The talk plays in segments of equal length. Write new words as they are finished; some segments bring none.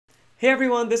Hey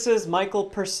everyone, this is Michael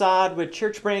Persad with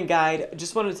Church Brand Guide. I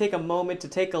just wanted to take a moment to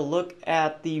take a look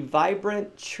at the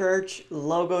Vibrant Church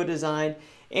logo design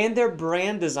and their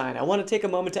brand design. I want to take a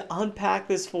moment to unpack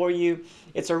this for you.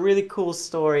 It's a really cool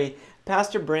story.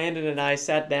 Pastor Brandon and I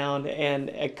sat down in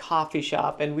a coffee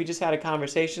shop and we just had a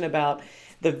conversation about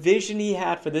the vision he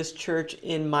had for this church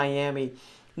in Miami.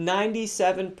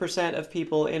 97% of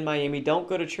people in Miami don't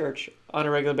go to church on a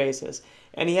regular basis,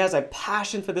 and he has a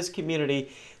passion for this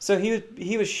community. So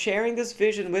he was sharing this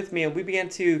vision with me, and we began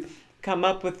to come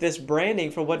up with this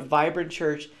branding for what Vibrant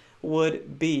Church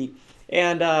would be.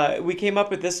 And we came up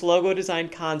with this logo design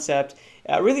concept,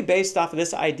 really based off of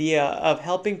this idea of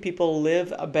helping people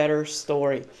live a better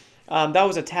story. That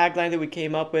was a tagline that we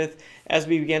came up with as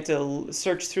we began to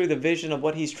search through the vision of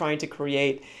what he's trying to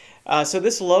create. So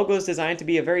this logo is designed to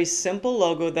be a very simple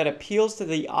logo that appeals to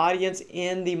the audience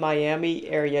in the Miami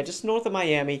area, just north of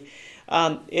Miami.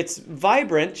 It's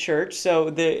Vibrant Church,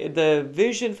 so the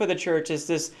vision for the church is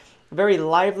this very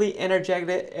lively,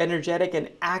 energetic, and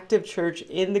active church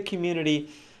in the community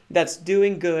that's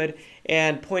doing good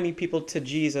and pointing people to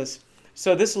Jesus.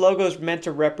 So this logo is meant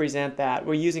to represent that.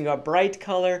 We're using a bright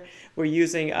color. We're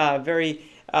using a very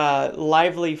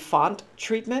lively font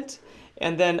treatment.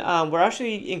 And then we're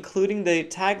actually including the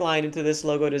tagline into this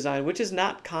logo design, which is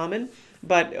not common,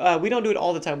 but we don't do it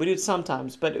all the time. We do it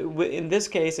sometimes. But in this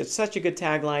case, it's such a good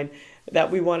tagline that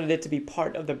we wanted it to be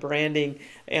part of the branding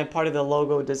and part of the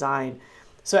logo design.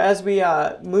 So as we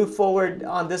move forward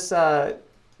on this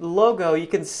logo, you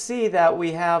can see that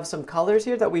we have some colors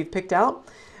here that we've picked out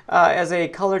as a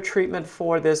color treatment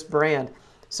for this brand.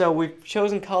 So we've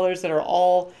chosen colors that are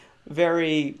all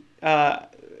very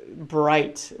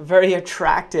bright, very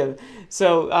attractive.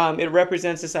 So it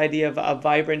represents this idea of a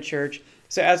vibrant church.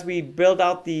 So as we build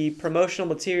out the promotional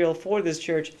material for this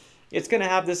church, it's going to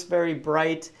have this very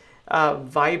bright,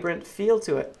 vibrant feel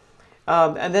to it.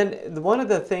 And then one of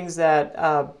the things that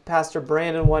Pastor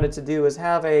Brandon wanted to do is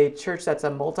have a church that's a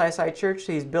multi-site church.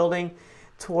 He's building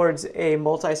towards a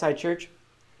multi-site church.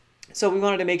 So we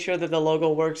wanted to make sure that the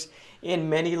logo works in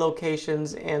many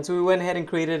locations. And so we went ahead and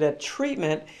created a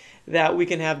treatment that we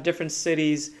can have different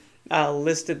cities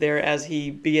listed there as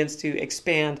he begins to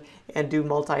expand and do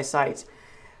multi-sites.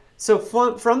 So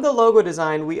from the logo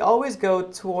design, we always go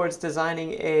towards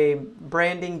designing a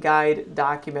branding guide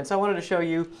document. So I wanted to show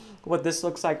you what this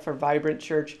looks like for Vibrant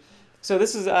Church. So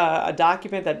this is a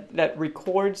document that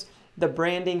records the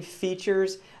branding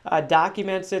features,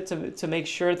 documents it to make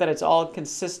sure that it's all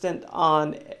consistent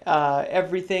on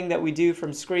everything that we do,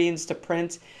 from screens to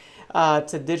print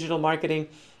to digital marketing.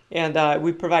 And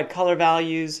we provide color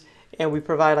values, and we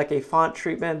provide like a font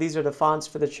treatment. These are the fonts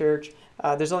for the church.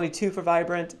 There's only 2 for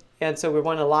Vibrant, and so we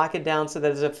want to lock it down so that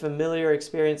there's a familiar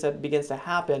experience that begins to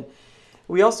happen.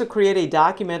 We also create a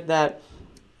document that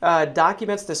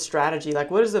documents the strategy,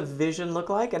 like what does the vision look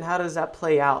like and how does that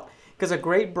play out? Because a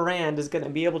great brand is going to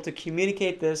be able to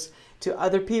communicate this to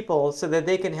other people so that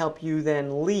they can help you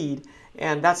then lead.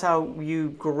 And that's how you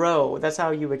grow. That's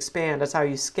how you expand. That's how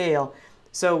you scale.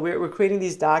 So we're creating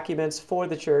these documents for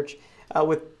the church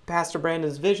with Pastor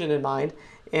Brandon's vision in mind.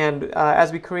 And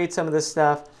as we create some of this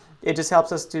stuff, it just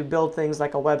helps us to build things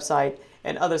like a website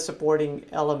and other supporting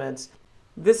elements.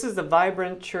 This is the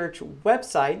Vibrant Church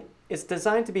website. It's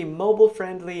designed to be mobile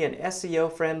friendly and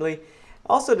SEO friendly.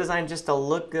 Also designed just to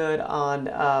look good on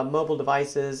mobile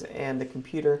devices and the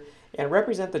computer and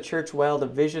represent the church well, the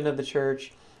vision of the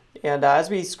church. And as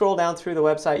we scroll down through the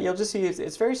website, you'll just see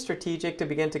it's very strategic to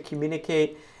begin to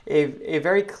communicate a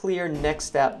very clear next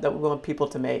step that we want people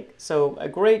to make. So a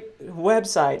great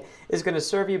website is going to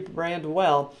serve your brand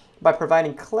well by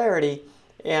providing clarity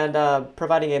and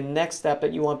providing a next step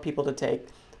that you want people to take.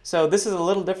 So this is a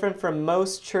little different from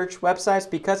most church websites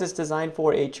because it's designed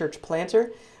for a church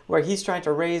planter where he's trying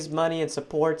to raise money and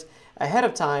support ahead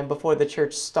of time before the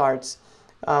church starts.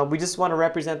 We just want to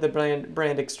represent the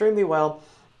brand extremely well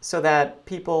so that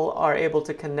people are able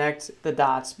to connect the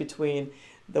dots between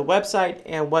the website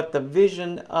and what the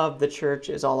vision of the church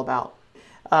is all about.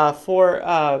 For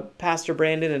Pastor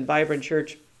Brandon and Vibrant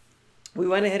Church, we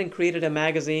went ahead and created a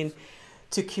magazine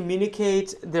to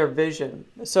communicate their vision.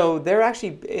 So they're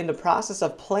actually in the process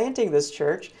of planting this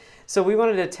church. So we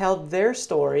wanted to tell their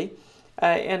story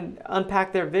and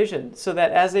unpack their vision so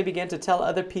that as they begin to tell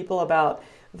other people about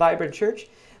Vibrant Church,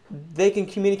 they can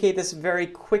communicate this very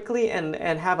quickly and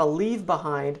have a leave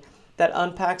behind that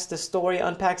unpacks the story,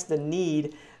 unpacks the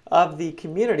need of the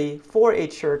community for a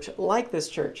church like this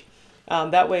church.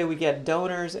 That way we get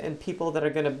donors and people that are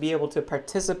going to be able to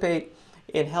participate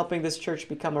in helping this church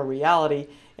become a reality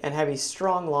and have a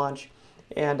strong launch.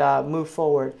 and move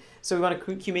forward. So we want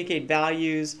to communicate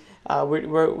values.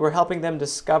 We're helping them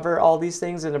discover all these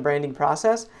things in the branding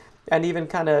process. And even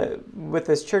kind of with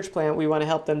this church plant, we want to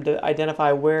help them to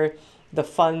identify where the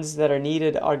funds that are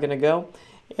needed are going to go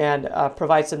and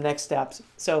provide some next steps.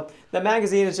 So the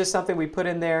magazine is just something we put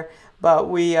in there, but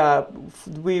we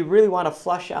really want to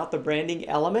flush out the branding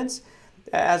elements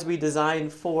as we design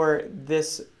for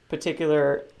this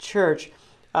particular church.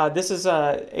 This is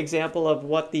an example of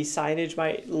what the signage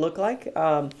might look like.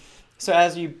 So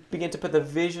as you begin to put the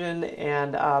vision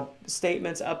and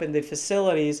statements up in the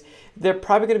facilities, they're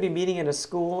probably going to be meeting in a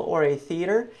school or a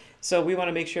theater. So we want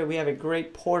to make sure we have a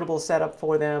great portable setup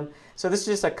for them. So this is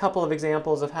just a couple of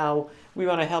examples of how we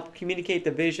want to help communicate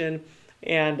the vision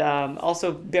and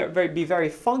also be very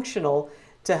functional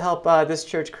to help this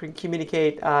church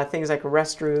communicate things like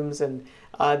restrooms and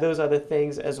those other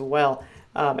things as well.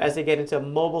 As they get into a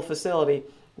mobile facility,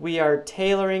 we are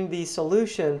tailoring the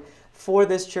solution for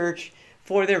this church,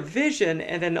 for their vision,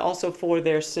 and then also for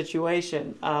their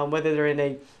situation, whether they're in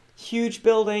a huge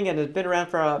building and has been around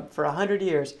for 100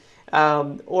 years,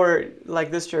 or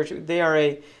like this church, they are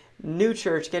a new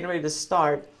church getting ready to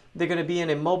start. They're going to be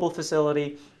in a mobile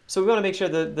facility. So we want to make sure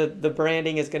that the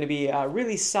branding is going to be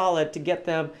really solid to get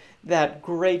them that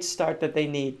great start that they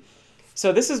need.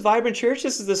 So this is Vibrant Church.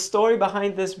 This is the story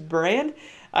behind this brand.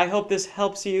 I hope this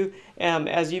helps you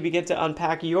as you begin to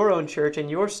unpack your own church and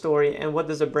your story and what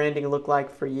does a branding look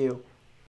like for you.